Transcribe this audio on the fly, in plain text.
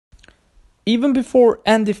Even before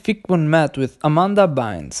Andy Fickman met with Amanda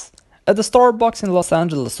Bynes at the Starbucks in Los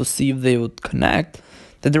Angeles to see if they would connect,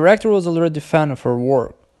 the director was already a fan of her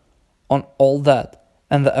work on All That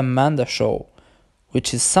and The Amanda Show, which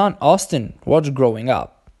his son Austin watched growing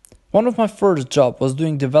up. One of my first jobs was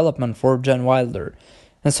doing development for Jen Wilder,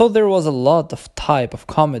 and so there was a lot of type of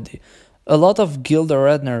comedy, a lot of Gilda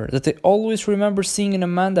Radner that I always remember seeing in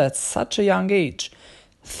Amanda at such a young age,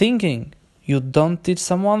 thinking, you don't teach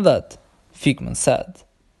someone that, Fickman said.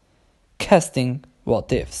 Casting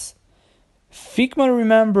what ifs. Fickman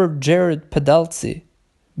remembered Jared Padalecki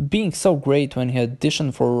being so great when he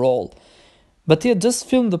auditioned for a role, but he had just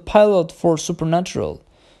filmed the pilot for Supernatural,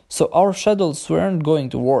 so our schedules weren't going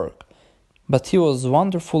to work, but he was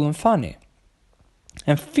wonderful and funny.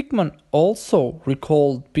 And Fickman also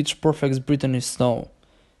recalled Pitch Perfect's Brittany Snow,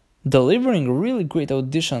 delivering a really great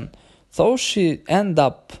audition, though she ended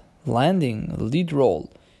up landing a lead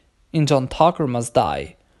role in John Tucker Must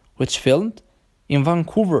Die, which filmed in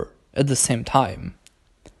Vancouver at the same time.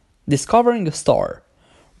 Discovering a star.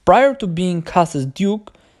 Prior to being cast as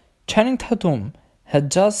Duke, Channing Tatum had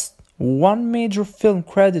just one major film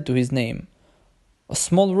credit to his name, a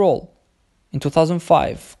small role in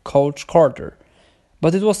 2005, Coach Carter,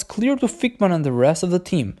 but it was clear to Fickman and the rest of the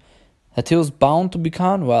team that he was bound to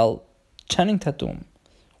become, well, Channing Tatum.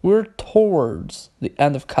 We were towards the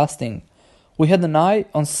end of casting. We had an eye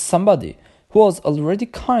on somebody who was already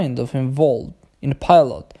kind of involved in a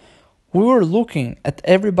pilot. We were looking at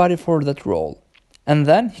everybody for that role, and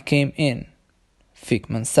then he came in,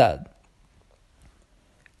 Fickman said.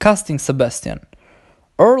 Casting Sebastian.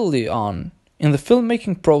 Early on in the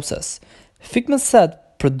filmmaking process, Fickman said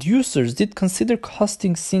producers did consider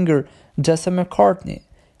casting singer Jesse McCartney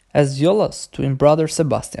as Viola's twin brother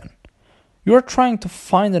Sebastian. You are trying to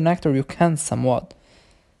find an actor you can somewhat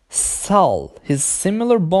sell his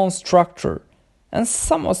similar bone structure and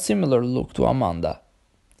somewhat similar look to Amanda,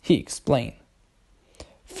 he explained.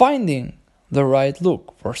 Finding the right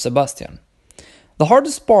look for Sebastian. The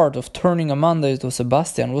hardest part of turning Amanda into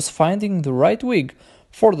Sebastian was finding the right wig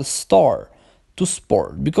for the star to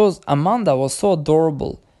sport, because Amanda was so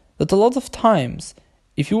adorable that a lot of times,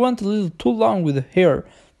 if you went a little too long with the hair,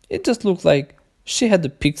 it just looked like she had a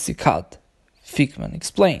pixie cut, Fickman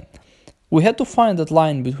explained. We had to find that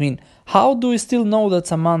line between how do we still know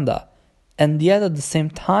that's Amanda, and yet at the same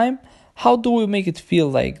time, how do we make it feel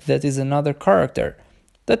like that is another character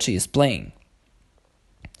that she is playing.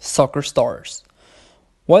 Soccer stars.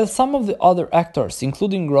 While some of the other actors,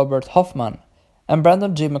 including Robert Hoffman and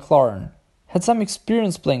Brandon J. McLaren, had some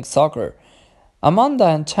experience playing soccer, Amanda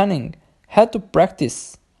and Channing had to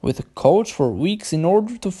practice with a coach for weeks in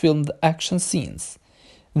order to film the action scenes.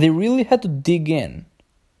 They really had to dig in,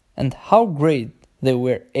 and how great they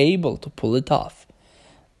were able to pull it off.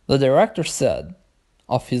 The director said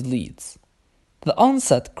of his leads, the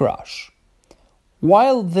onset crush.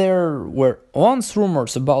 While there were once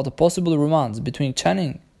rumors about a possible romance between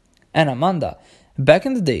Channing and Amanda, back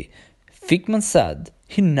in the day, Fickman said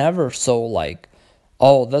he never saw like,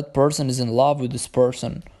 oh, that person is in love with this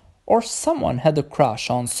person, or someone had a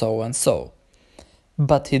crush on so and so.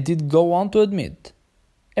 But he did go on to admit,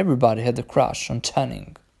 everybody had a crush on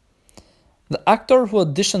Channing. The actor who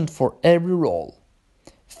auditioned for every role.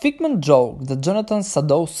 Fickman joked that Jonathan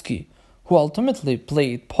Sadowski, who ultimately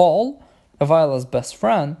played Paul, Viola's best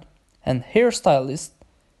friend and hairstylist,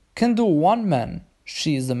 can do one man,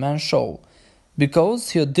 she is the man show, because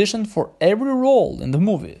he auditioned for every role in the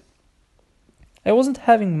movie. I wasn't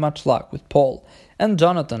having much luck with Paul, and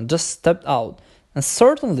Jonathan just stepped out and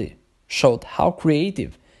certainly showed how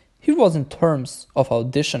creative he was in terms of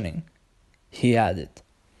auditioning, he added.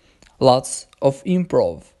 Lots of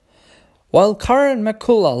improv. While Karen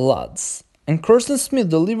McCullough-Lutz and Kirsten Smith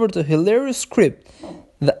delivered a hilarious script,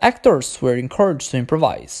 the actors were encouraged to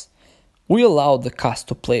improvise. We allowed the cast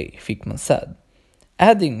to play, Fickman said,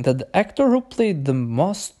 adding that the actor who played the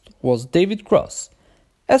most was David Cross,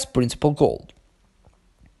 as Principal Gold.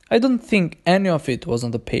 I don't think any of it was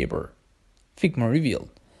on the paper, Fickman revealed.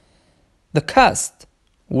 The cast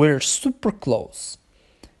were super close.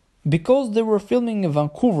 Because they were filming in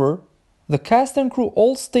Vancouver, the cast and crew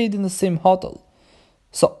all stayed in the same hotel.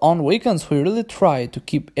 So on weekends we really tried to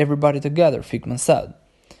keep everybody together, Fickman said.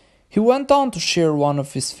 He went on to share one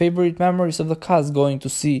of his favorite memories of the cast going to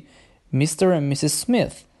see Mr. and Mrs.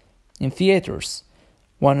 Smith in theaters,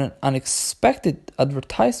 when an unexpected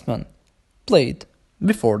advertisement played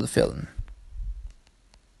before the film.